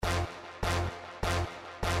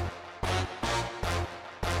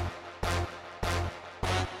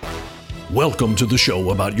Welcome to the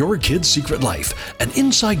show about your kid's secret life, an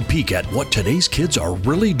inside peek at what today's kids are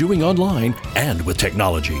really doing online and with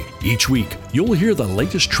technology. Each week, you'll hear the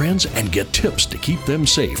latest trends and get tips to keep them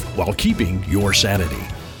safe while keeping your sanity.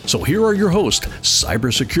 So here are your hosts,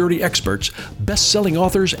 cybersecurity experts, best-selling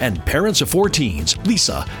authors, and parents of 4 teens,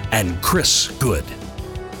 Lisa and Chris Good.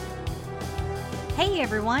 Hey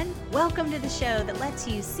everyone, welcome to the show that lets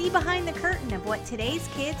you see behind the curtain of what today's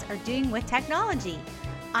kids are doing with technology.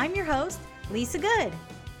 I'm your host, Lisa Good.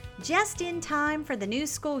 Just in time for the new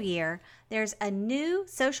school year, there's a new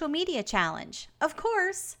social media challenge. Of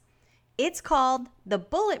course, it's called the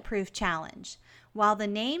Bulletproof Challenge. While the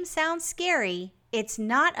name sounds scary, it's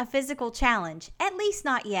not a physical challenge, at least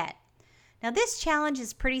not yet. Now this challenge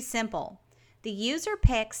is pretty simple. The user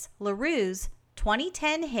picks LaRue's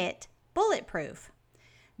 2010 hit Bulletproof.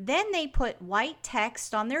 Then they put white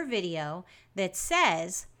text on their video that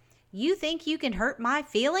says, "You think you can hurt my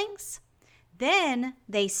feelings?" Then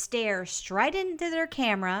they stare straight into their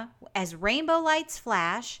camera as rainbow lights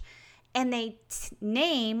flash, and they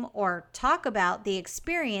name or talk about the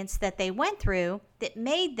experience that they went through that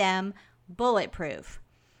made them bulletproof.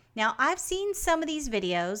 Now, I've seen some of these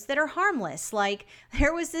videos that are harmless. Like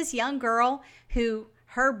there was this young girl who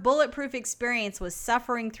her bulletproof experience was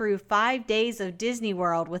suffering through 5 days of Disney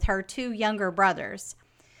World with her 2 younger brothers.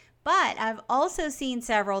 But I've also seen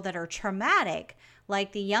several that are traumatic,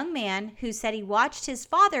 like the young man who said he watched his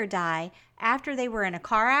father die after they were in a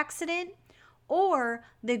car accident, or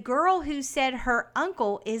the girl who said her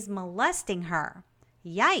uncle is molesting her.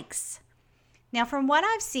 Yikes! Now, from what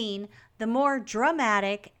I've seen, the more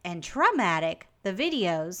dramatic and traumatic the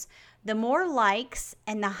videos, the more likes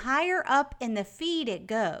and the higher up in the feed it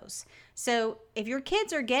goes. So if your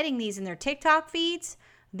kids are getting these in their TikTok feeds,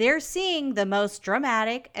 they're seeing the most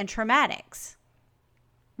dramatic and traumatics.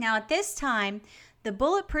 Now at this time, the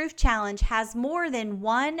Bulletproof Challenge has more than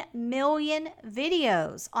 1 million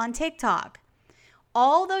videos on TikTok.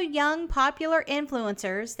 All the young popular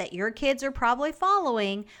influencers that your kids are probably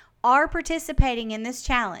following are participating in this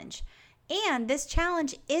challenge. And this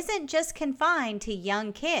challenge isn't just confined to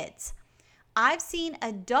young kids. I've seen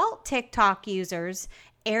adult TikTok users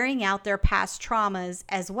airing out their past traumas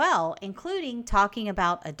as well, including talking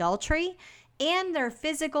about adultery and their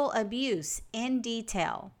physical abuse in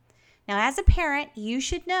detail. Now, as a parent, you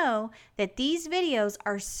should know that these videos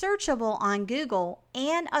are searchable on Google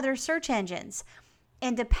and other search engines.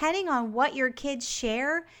 And depending on what your kids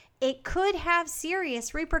share, it could have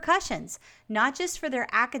serious repercussions, not just for their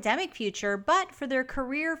academic future, but for their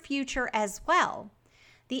career future as well.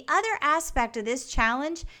 The other aspect of this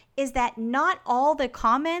challenge is that not all the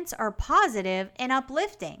comments are positive and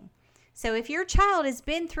uplifting. So if your child has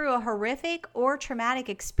been through a horrific or traumatic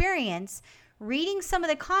experience, reading some of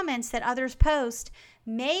the comments that others post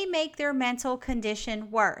may make their mental condition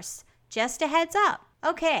worse. Just a heads up.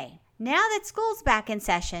 Okay, now that school's back in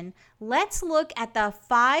session, let's look at the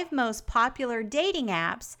 5 most popular dating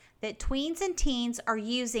apps that tweens and teens are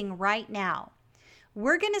using right now.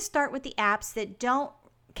 We're going to start with the apps that don't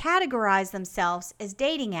categorize themselves as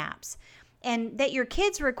dating apps and that your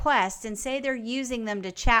kids request and say they're using them to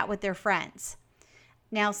chat with their friends.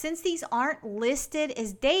 Now, since these aren't listed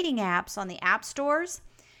as dating apps on the app stores,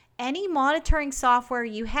 any monitoring software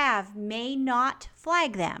you have may not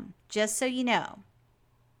flag them, just so you know.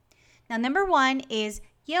 Now, number 1 is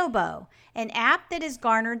Yobo, an app that has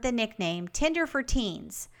garnered the nickname Tinder for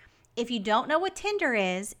Teens. If you don't know what Tinder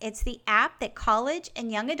is, it's the app that college and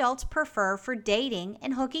young adults prefer for dating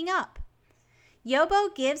and hooking up.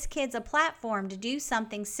 Yobo gives kids a platform to do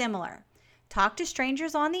something similar, talk to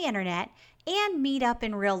strangers on the internet, and meet up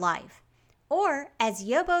in real life. Or, as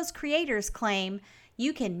Yobo's creators claim,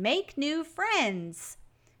 you can make new friends.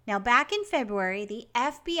 Now, back in February, the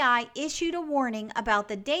FBI issued a warning about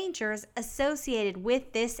the dangers associated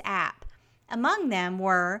with this app. Among them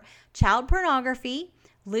were child pornography,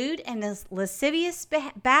 lewd and lascivious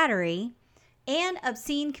battery, and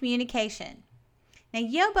obscene communication. Now,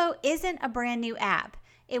 Yobo isn't a brand new app.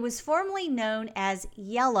 It was formerly known as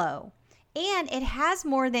Yellow, and it has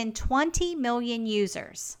more than 20 million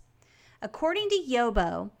users. According to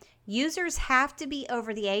Yobo, users have to be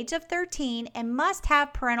over the age of 13 and must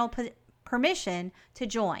have parental permission to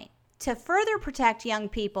join. To further protect young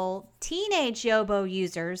people, teenage Yobo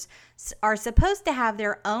users are supposed to have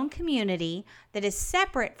their own community that is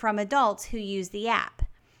separate from adults who use the app.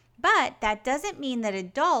 But that doesn't mean that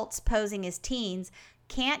adults posing as teens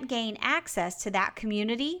can't gain access to that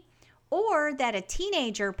community, or that a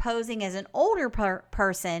teenager posing as an older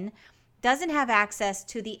person doesn't have access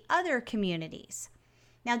to the other communities.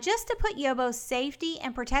 Now, just to put Yobo's safety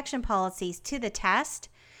and protection policies to the test,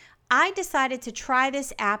 I decided to try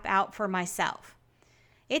this app out for myself.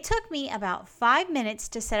 It took me about 5 minutes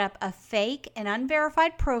to set up a fake and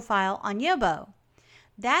unverified profile on Yobo.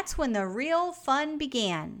 That's when the real fun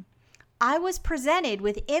began. I was presented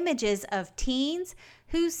with images of teens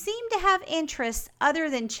who seemed to have interests other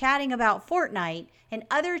than chatting about Fortnite and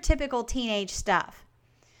other typical teenage stuff.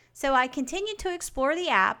 So I continued to explore the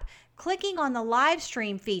app, clicking on the live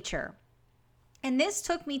stream feature. And this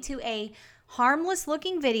took me to a harmless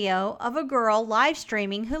looking video of a girl live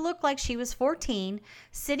streaming who looked like she was 14,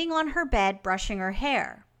 sitting on her bed brushing her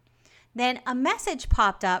hair. Then a message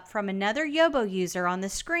popped up from another Yobo user on the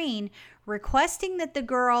screen requesting that the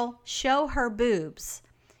girl show her boobs.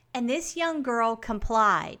 And this young girl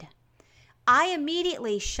complied. I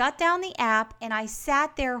immediately shut down the app and I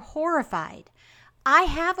sat there horrified. I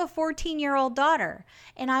have a 14-year-old daughter,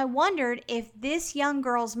 and I wondered if this young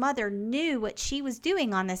girl's mother knew what she was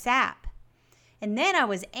doing on this app. And then I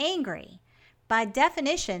was angry. By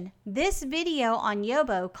definition, this video on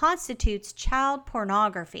Yobo constitutes child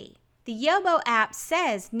pornography. The Yobo app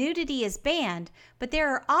says nudity is banned, but there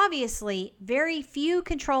are obviously very few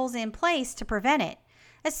controls in place to prevent it,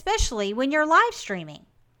 especially when you're live streaming.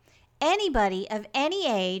 Anybody of any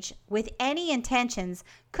age with any intentions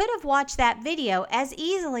could have watched that video as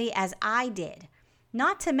easily as I did.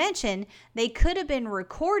 Not to mention, they could have been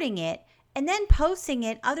recording it and then posting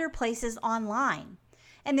it other places online.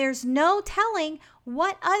 And there's no telling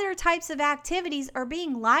what other types of activities are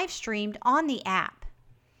being live streamed on the app.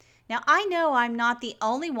 Now, I know I'm not the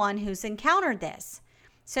only one who's encountered this.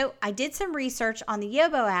 So I did some research on the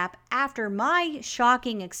Yobo app after my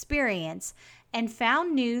shocking experience and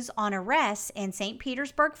found news on arrests in St.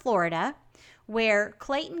 Petersburg, Florida, where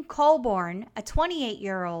Clayton Colborn, a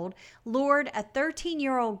 28-year-old, lured a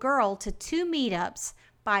 13-year-old girl to 2 meetups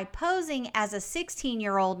by posing as a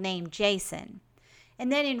 16-year-old named Jason. And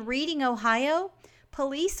then in Reading, Ohio,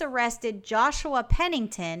 police arrested Joshua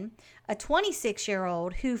Pennington, a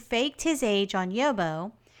 26-year-old who faked his age on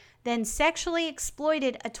Yobo, then sexually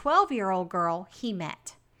exploited a 12-year-old girl he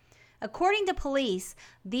met. According to police,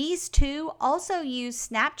 these two also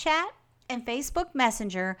used Snapchat and Facebook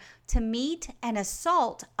Messenger to meet and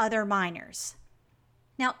assault other minors.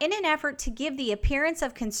 Now, in an effort to give the appearance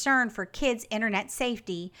of concern for kids' internet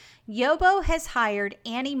safety, Yobo has hired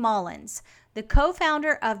Annie Mullins, the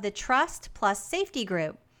co-founder of the Trust Plus Safety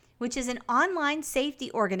Group, which is an online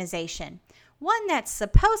safety organization, one that's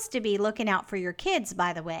supposed to be looking out for your kids,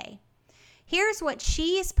 by the way. Here's what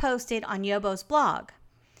she has posted on Yobo's blog.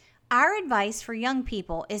 Our advice for young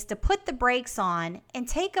people is to put the brakes on and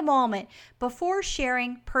take a moment before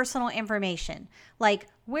sharing personal information, like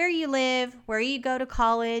where you live, where you go to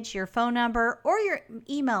college, your phone number, or your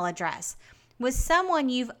email address, with someone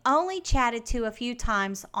you've only chatted to a few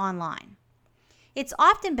times online. It's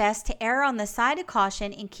often best to err on the side of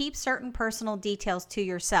caution and keep certain personal details to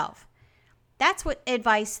yourself. That's what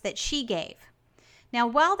advice that she gave. Now,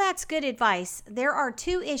 while that's good advice, there are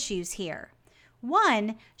 2 issues here.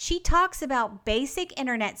 One, she talks about basic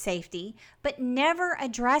internet safety, but never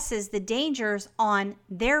addresses the dangers on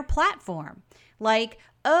their platform. Like,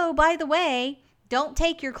 oh, by the way, don't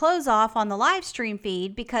take your clothes off on the live stream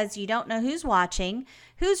feed because you don't know who's watching,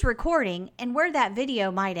 who's recording, and where that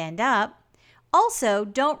video might end up. Also,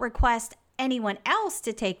 don't request anyone else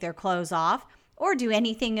to take their clothes off or do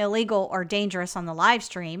anything illegal or dangerous on the live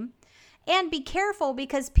stream. And be careful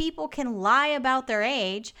because people can lie about their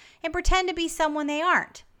age and pretend to be someone they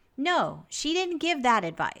aren't. No, she didn't give that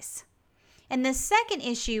advice. And the second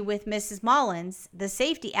issue with Mrs. Mullins, the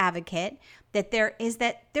safety advocate, that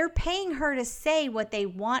they're paying her to say what they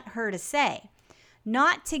want her to say,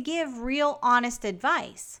 not to give real honest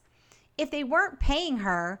advice. If they weren't paying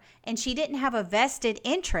her and she didn't have a vested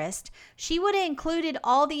interest, she would have included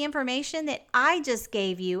all the information that I just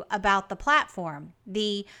gave you about the platform.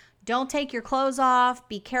 The don't take your clothes off,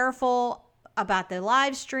 be careful about the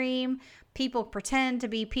live stream, people pretend to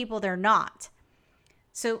be people they're not.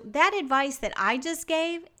 So that advice that I just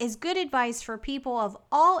gave is good advice for people of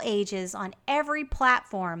all ages on every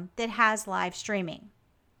platform that has live streaming.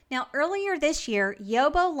 Now, earlier this year,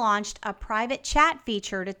 Yobo launched a private chat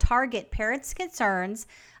feature to target parents' concerns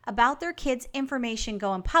about their kids' information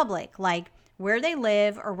going public, like where they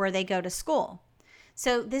live or where they go to school.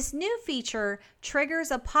 So this new feature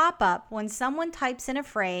triggers a pop-up when someone types in a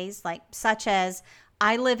phrase such as,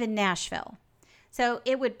 I live in Nashville. So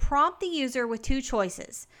it would prompt the user with 2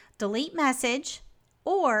 choices, delete message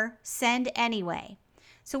or send anyway.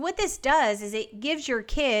 So what this does is it gives your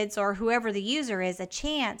kids or whoever the user is a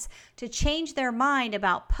chance to change their mind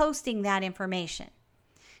about posting that information.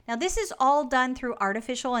 Now, this is all done through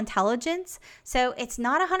artificial intelligence, so it's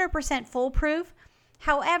not 100% foolproof.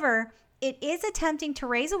 However, it is attempting to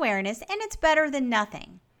raise awareness, and it's better than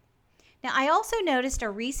nothing. Now, I also noticed a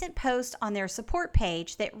recent post on their support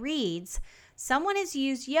page that reads, "Someone has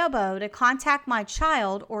used Yobo to contact my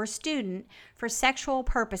child or student for sexual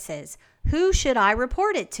purposes. Who should I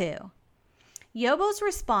report it to?" Yobo's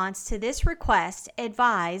response to this request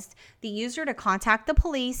advised the user to contact the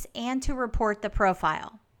police and to report the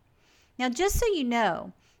profile. Now, just so you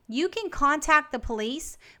know, you can contact the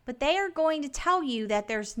police, but they are going to tell you that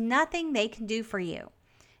there's nothing they can do for you.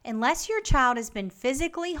 Unless your child has been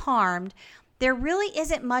physically harmed, there really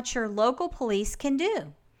isn't much your local police can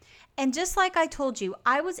do. And just like I told you,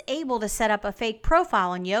 I was able to set up a fake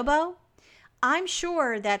profile on Yobo. I'm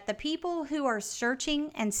sure that the people who are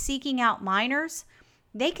searching and seeking out minors,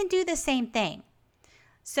 they can do the same thing.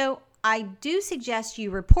 So I do suggest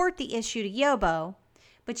you report the issue to Yobo,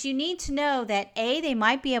 but you need to know that A, they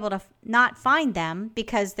might be able to not find them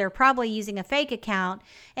because they're probably using a fake account,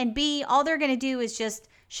 and B, all they're going to do is just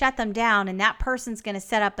shut them down and that person's going to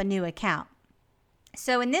set up a new account.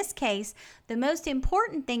 So in this case, the most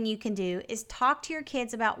important thing you can do is talk to your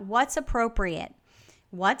kids about what's appropriate,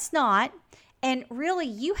 what's not, and really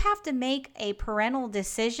you have to make a parental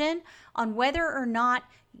decision on whether or not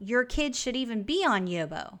your kids should even be on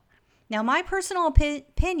Yobo. Now, my personal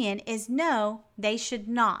opinion is no, they should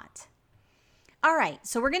not. All right,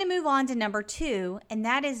 so we're going to move on to number 2, and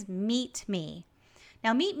that is Meet Me.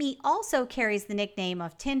 Now, Meet Me also carries the nickname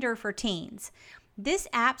of Tinder for teens. This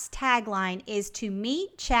app's tagline is to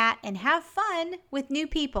meet, chat, and have fun with new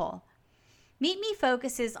people. Meet Me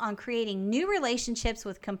focuses on creating new relationships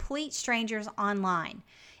with complete strangers online,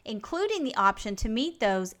 including the option to meet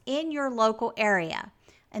those in your local area.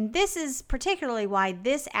 And this is particularly why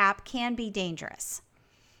this app can be dangerous.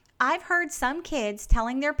 I've heard some kids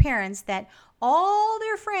telling their parents that all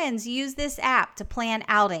their friends use this app to plan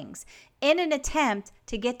outings in an attempt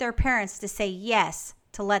to get their parents to say yes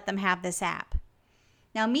to let them have this app.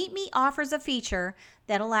 Now, Meet Me offers a feature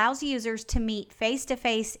that allows users to meet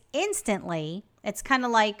face-to-face instantly. It's kind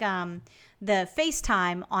of like the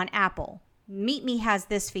FaceTime on Apple. Meet Me has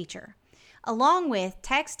this feature, along with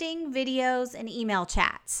texting, videos, and email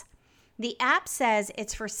chats. The app says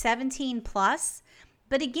it's for 17 plus,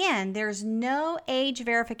 but again, there's no age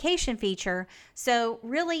verification feature, so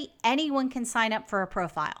really anyone can sign up for a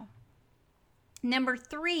profile. Number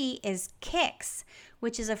 3 is Kix,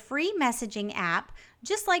 which is a free messaging app,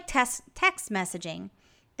 just like text messaging,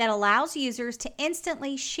 that allows users to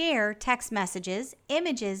instantly share text messages,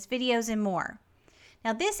 images, videos, and more.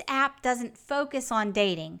 Now, this app doesn't focus on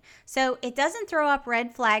dating, so it doesn't throw up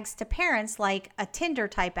red flags to parents like a Tinder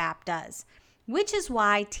type app does, which is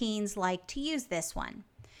why teens like to use this one.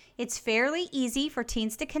 It's fairly easy for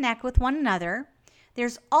teens to connect with one another.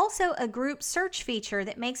 There's also a group search feature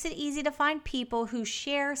that makes it easy to find people who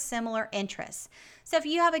share similar interests. So if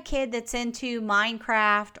you have a kid that's into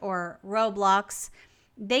Minecraft or Roblox,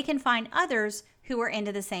 they can find others who are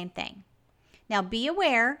into the same thing. Now, be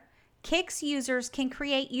aware, Kix users can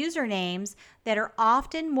create usernames that are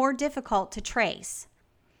often more difficult to trace.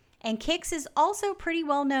 And Kix is also pretty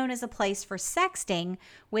well known as a place for sexting,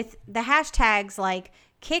 with the hashtags like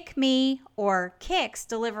KickMe or Kix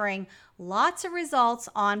delivering lots of results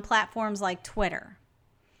on platforms like Twitter.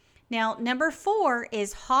 Now, number 4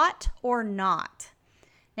 is Hot or Not.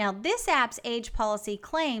 Now, this app's age policy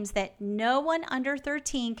claims that no one under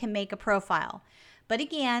 13 can make a profile. But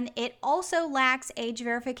again, it also lacks age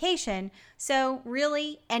verification, so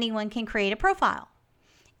really anyone can create a profile.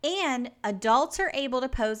 And adults are able to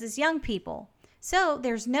pose as young people, so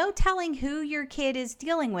there's no telling who your kid is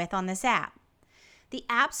dealing with on this app. The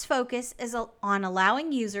app's focus is on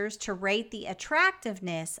allowing users to rate the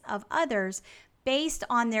attractiveness of others based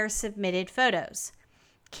on their submitted photos.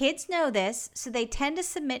 Kids know this, so they tend to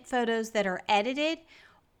submit photos that are edited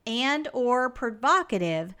and or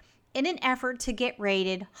provocative in an effort to get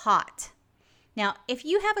rated hot. Now, if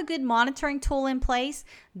you have a good monitoring tool in place,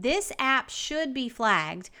 this app should be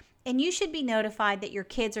flagged and you should be notified that your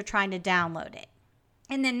kids are trying to download it.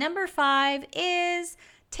 And then number 5 is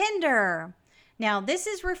Tinder. Now, this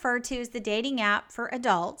is referred to as the dating app for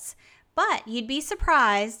adults, but you'd be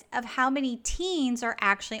surprised of how many teens are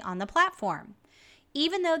actually on the platform.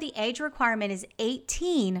 Even though the age requirement is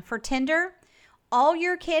 18 for Tinder, all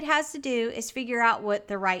your kid has to do is figure out what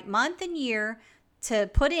the right month and year to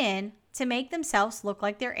put in to make themselves look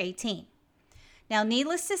like they're 18. Now,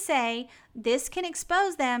 needless to say, this can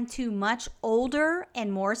expose them to much older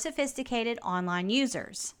and more sophisticated online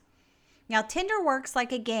users. Now, Tinder works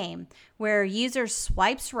like a game where user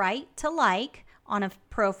swipes right to like on a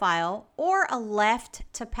profile or a left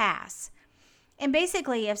to pass. And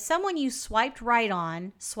basically, if someone you swiped right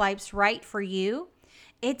on swipes right for you,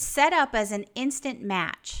 it's set up as an instant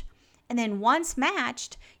match. And then once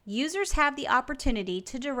matched, users have the opportunity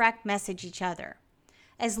to direct message each other.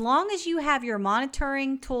 As long as you have your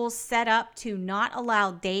monitoring tools set up to not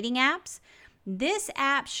allow dating apps, this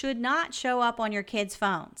app should not show up on your kids'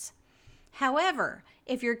 phones. However,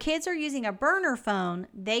 if your kids are using a burner phone,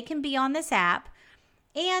 they can be on this app,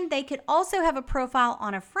 and they could also have a profile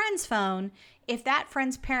on a friend's phone if that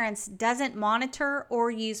friend's parents doesn't monitor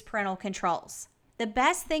or use parental controls. The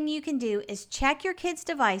best thing you can do is check your kids'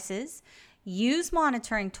 devices, use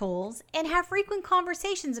monitoring tools, and have frequent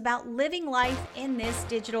conversations about living life in this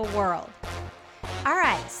digital world. All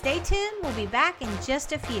right, stay tuned. We'll be back in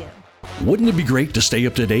just a few. Wouldn't it be great to stay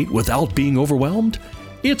up to date without being overwhelmed?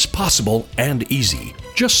 It's possible and easy.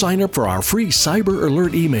 Just sign up for our free Cyber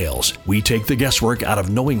Alert emails. We take the guesswork out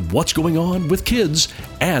of knowing what's going on with kids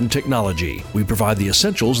and technology. We provide the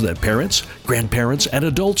essentials that parents, grandparents, and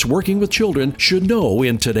adults working with children should know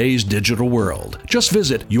in today's digital world. Just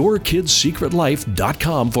visit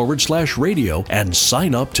yourkidssecretlife.com/radio and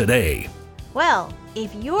sign up today. Well,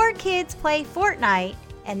 if your kids play Fortnite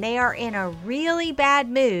and they are in a really bad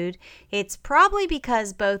mood, it's probably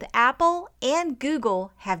because both Apple and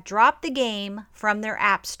Google have dropped the game from their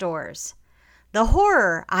app stores. The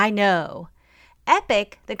horror, I know.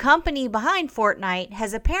 Epic, the company behind Fortnite,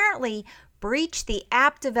 has apparently breached the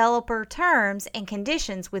app developer terms and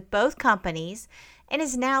conditions with both companies and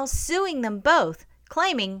is now suing them both,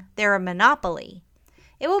 claiming they're a monopoly.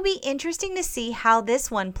 It will be interesting to see how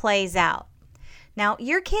this one plays out. Now,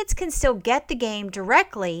 your kids can still get the game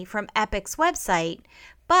directly from Epic's website,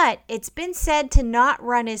 but it's been said to not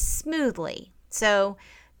run as smoothly. So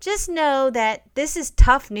just know that this is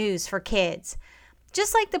tough news for kids,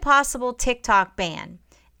 just like the possible TikTok ban.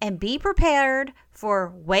 And be prepared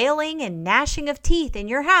for wailing and gnashing of teeth in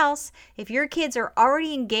your house if your kids are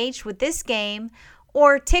already engaged with this game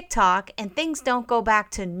or TikTok and things don't go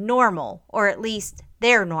back to normal, or at least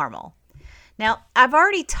their normal. Now, I've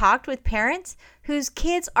already talked with parents whose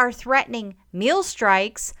kids are threatening meal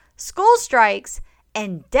strikes, school strikes,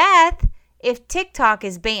 and death if TikTok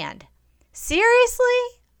is banned.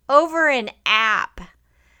 Seriously? Over an app.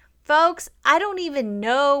 Folks, I don't even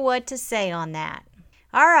know what to say on that.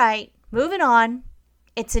 All right, moving on.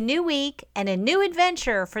 It's a new week and a new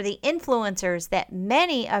adventure for the influencers that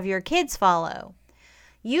many of your kids follow.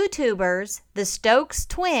 YouTubers, the Stokes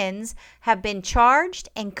twins, have been charged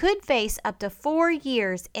and could face up to 4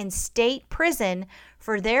 years in state prison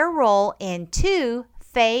for their role in 2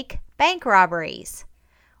 fake bank robberies.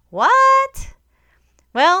 What?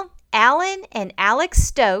 Well, Alan and Alex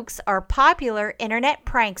Stokes are popular internet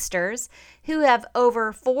pranksters who have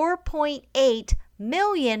over 4.8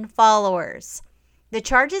 million followers. The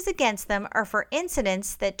charges against them are for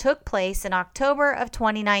incidents that took place in October of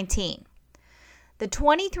 2019. The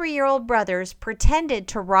 23-year-old brothers pretended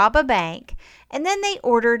to rob a bank, and then they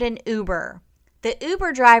ordered an Uber. The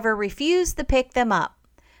Uber driver refused to pick them up.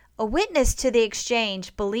 A witness to the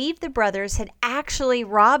exchange believed the brothers had actually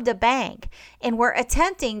robbed a bank and were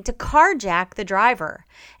attempting to carjack the driver,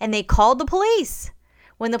 and they called the police.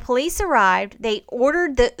 When the police arrived, they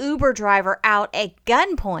ordered the Uber driver out at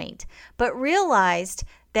gunpoint, but realized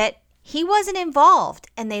that he wasn't involved,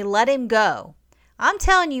 and they let him go. I'm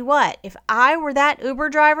telling you what, if I were that Uber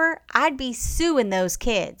driver, I'd be suing those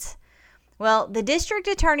kids. Well, the district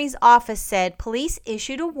attorney's office said police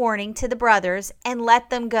issued a warning to the brothers and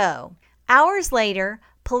let them go. Hours later,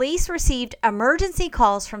 police received emergency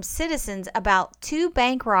calls from citizens about 2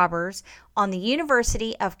 bank robbers on the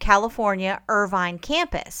University of California, Irvine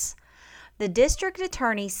campus. The district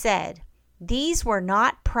attorney said, "These were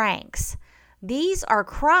not pranks. These are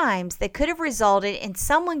crimes that could have resulted in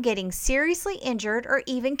someone getting seriously injured or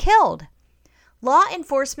even killed." Law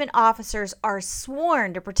enforcement officers are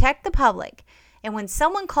sworn to protect the public, and when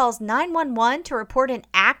someone calls 911 to report an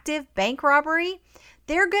active bank robbery,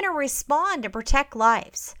 they're going to respond to protect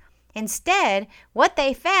lives. Instead, what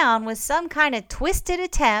they found was some kind of twisted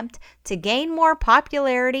attempt to gain more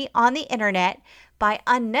popularity on the internet by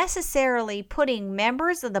unnecessarily putting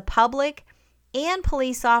members of the public and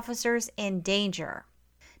police officers in danger.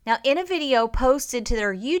 Now, in a video posted to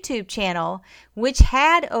their YouTube channel, which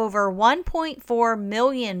had over 1.4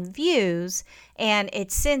 million views, and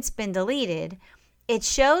it's since been deleted, it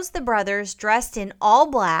shows the brothers dressed in all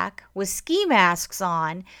black with ski masks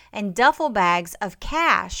on and duffel bags of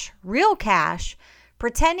cash, real cash,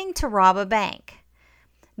 pretending to rob a bank.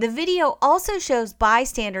 The video also shows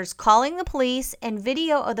bystanders calling the police and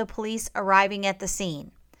video of the police arriving at the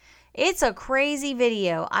scene. It's a crazy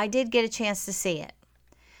video. I did get a chance to see it.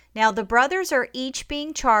 Now, the brothers are each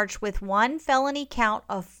being charged with one felony count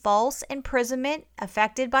of false imprisonment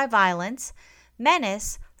affected by violence,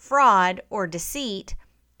 menace, fraud, or deceit,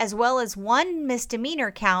 as well as one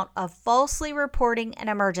misdemeanor count of falsely reporting an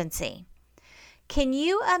emergency. Can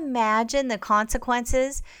you imagine the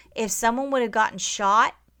consequences if someone would have gotten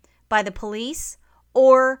shot by the police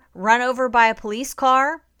or run over by a police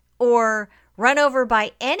car or run over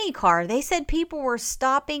by any car? They said people were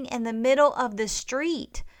stopping in the middle of the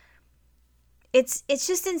street. It's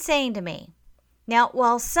just insane to me. Now,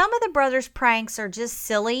 while some of the brothers' pranks are just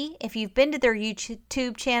silly, if you've been to their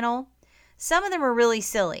YouTube channel, some of them are really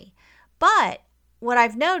silly. But what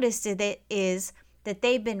I've noticed is that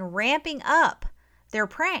they've been ramping up their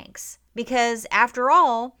pranks because, after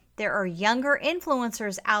all, there are younger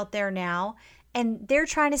influencers out there now, and they're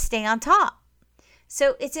trying to stay on top.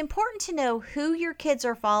 So it's important to know who your kids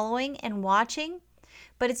are following and watching,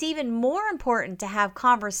 but it's even more important to have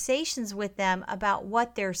conversations with them about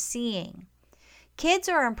what they're seeing. Kids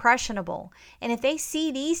are impressionable, and if they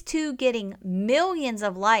see these two getting millions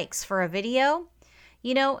of likes for a video,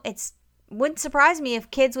 it wouldn't surprise me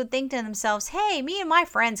if kids would think to themselves, hey, me and my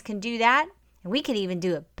friends can do that, and we could even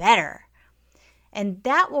do it better. And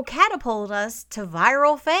that will catapult us to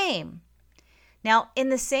viral fame. Now, in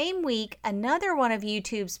the same week, another one of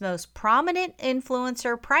YouTube's most prominent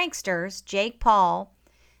influencer pranksters, Jake Paul,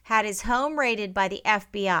 had his home raided by the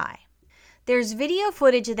FBI. There's video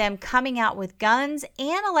footage of them coming out with guns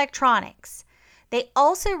and electronics. They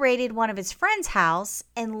also raided one of his friend's house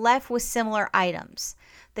and left with similar items.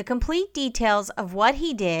 The complete details of what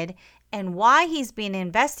he did and why he's being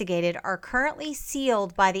investigated are currently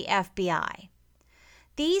sealed by the FBI.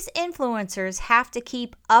 These influencers have to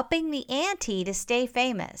keep upping the ante to stay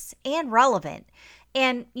famous and relevant.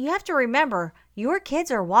 And you have to remember, your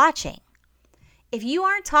kids are watching. If you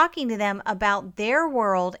aren't talking to them about their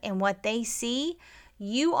world and what they see,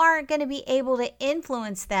 you aren't going to be able to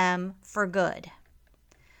influence them for good.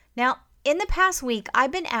 Now, in the past week,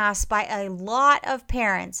 I've been asked by a lot of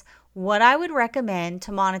parents what I would recommend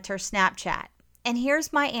to monitor Snapchat. And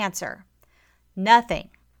here's my answer: nothing.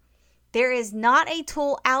 There is not a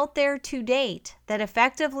tool out there to date that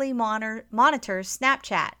effectively monitors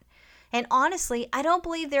Snapchat. And honestly, I don't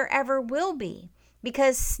believe there ever will be,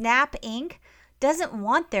 because Snap Inc. doesn't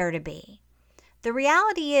want there to be. The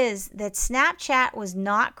reality is that Snapchat was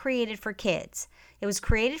not created for kids. It was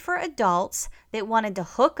created for adults that wanted to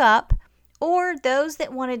hook up, or those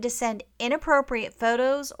that wanted to send inappropriate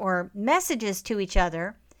photos or messages to each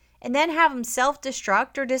other and then have them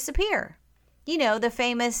self-destruct or disappear. You know, the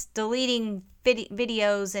famous deleting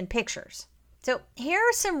videos and pictures. So here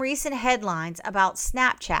are some recent headlines about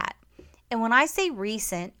Snapchat. And when I say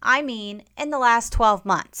recent, I mean in the last 12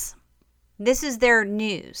 months. This is their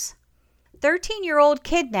news. 13-year-old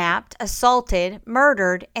kidnapped, assaulted,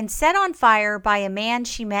 murdered, and set on fire by a man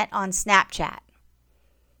she met on Snapchat.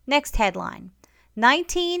 Next headline.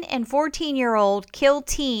 19 and 14-year-old kill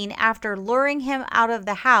teen after luring him out of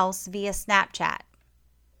the house via Snapchat.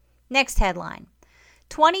 Next headline.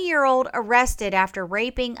 20-year-old arrested after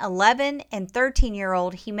raping 11 and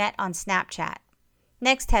 13-year-old he met on Snapchat.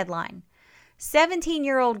 Next headline.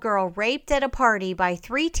 17-year-old girl raped at a party by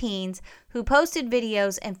 3 teens who posted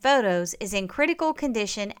videos and photos is in critical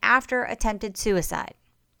condition after attempted suicide.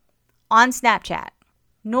 On Snapchat.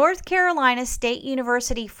 North Carolina State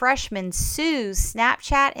University freshman sues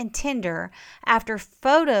Snapchat and Tinder after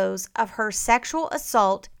photos of her sexual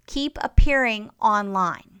assault keep appearing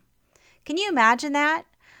online. Can you imagine that?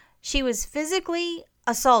 She was physically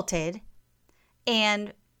assaulted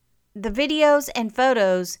and the videos and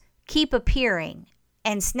photos keep appearing,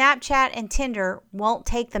 and Snapchat and Tinder won't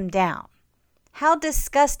take them down. How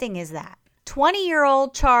disgusting is that?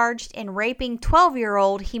 20-year-old charged in raping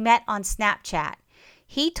 12-year-old he met on Snapchat.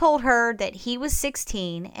 He told her that he was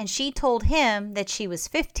 16 and she told him that she was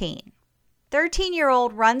 15.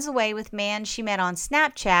 13-year-old runs away with man she met on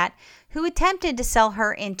Snapchat who attempted to sell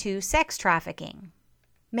her into sex trafficking.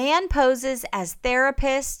 Man poses as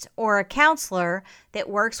therapist or a counselor that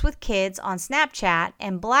works with kids on Snapchat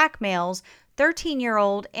and blackmails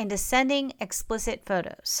 13-year-old into sending explicit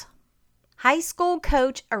photos. High school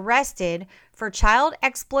coach arrested for child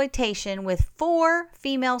exploitation with 4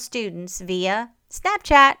 female students via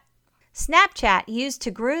Snapchat. Snapchat used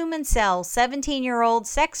to groom and sell 17-year-old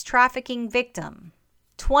sex trafficking victim.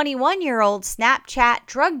 21-year-old Snapchat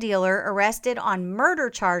drug dealer arrested on murder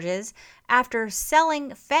charges after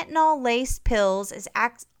selling fentanyl-laced pills as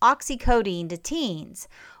oxycodone to teens.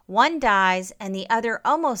 One dies and the other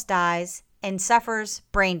almost dies and suffers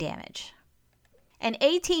brain damage. An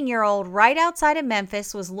 18-year-old right outside of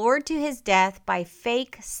Memphis was lured to his death by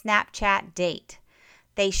fake Snapchat date.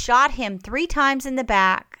 They shot him 3 times in the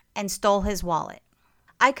back and stole his wallet.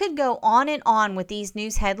 I could go on and on with these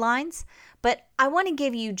news headlines, but I want to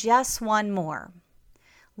give you just one more.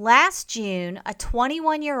 Last June, a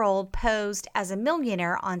 21-year-old posed as a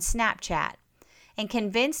millionaire on Snapchat and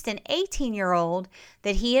convinced an 18-year-old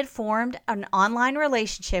that he had formed an online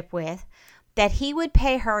relationship with that he would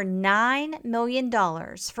pay her $9 million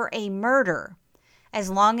for a murder as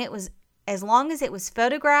long as it was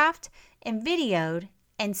photographed and videoed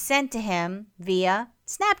and sent to him via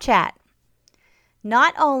Snapchat.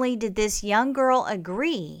 Not only did this young girl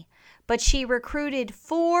agree, but she recruited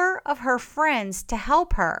 4 of her friends to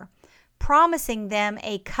help her, promising them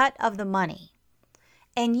a cut of the money.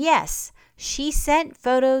 And yes, she sent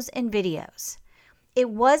photos and videos. It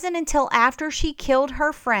wasn't until after she killed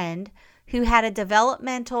her friend, who had a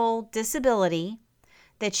developmental disability,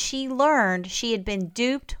 that she learned she had been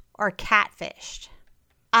duped or catfished.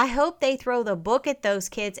 I hope they throw the book at those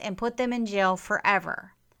kids and put them in jail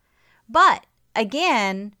forever. But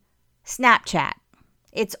again, Snapchat.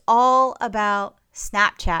 It's all about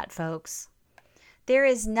Snapchat, folks. There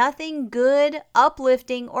is nothing good,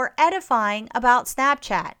 uplifting, or edifying about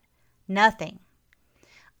Snapchat. Nothing.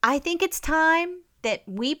 I think it's time that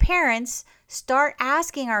we parents start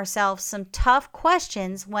asking ourselves some tough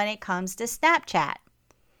questions when it comes to Snapchat.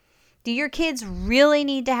 Do your kids really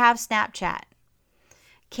need to have Snapchat?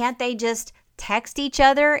 Can't they just text each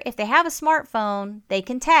other? If they have a smartphone, they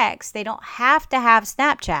can text. They don't have to have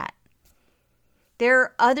Snapchat. There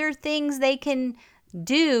are other things they can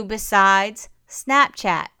do besides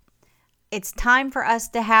Snapchat. It's time for us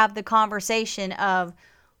to have the conversation of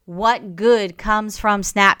what good comes from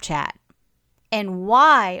Snapchat. And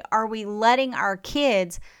why are we letting our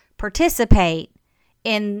kids participate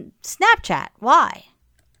in Snapchat? Why?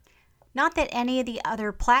 Not that any of the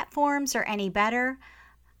other platforms are any better.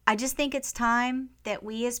 I just think it's time that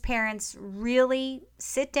we as parents really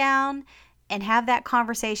sit down and have that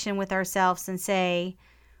conversation with ourselves and say,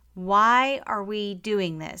 why are we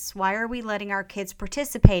doing this? Why are we letting our kids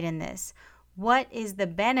participate in this? What is the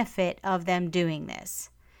benefit of them doing this?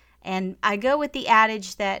 And I go with the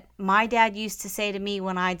adage that my dad used to say to me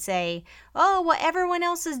when I'd say, oh, well, everyone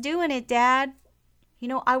else is doing it, Dad. You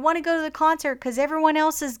know, I want to go to the concert because everyone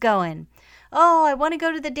else is going. Oh, I want to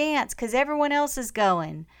go to the dance because everyone else is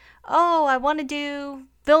going. Oh, I want to do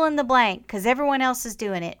fill in the blank because everyone else is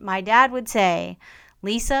doing it. My dad would say,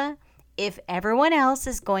 Lisa, if everyone else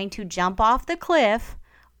is going to jump off the cliff,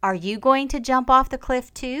 are you going to jump off the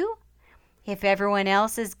cliff too? If everyone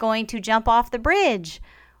else is going to jump off the bridge,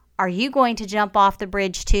 are you going to jump off the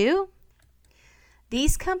bridge too?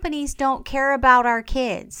 These companies don't care about our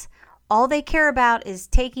kids. All they care about is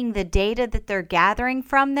taking the data that they're gathering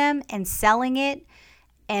from them and selling it,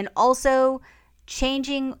 and also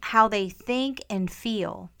changing how they think and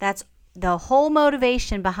feel. That's the whole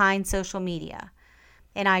motivation behind social media.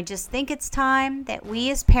 And I just think it's time that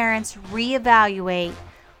we as parents reevaluate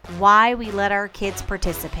why we let our kids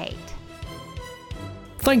participate.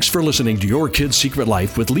 Thanks for listening to Your Kid's Secret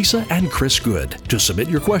Life with Lisa and Chris Good. To submit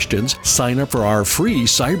your questions, sign up for our free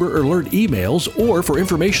Cyber Alert emails, or for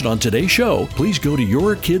information on today's show, please go to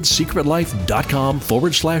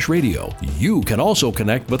yourkidssecretlife.com/radio. You can also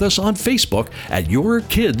connect with us on Facebook at Your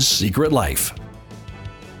Kid's Secret Life.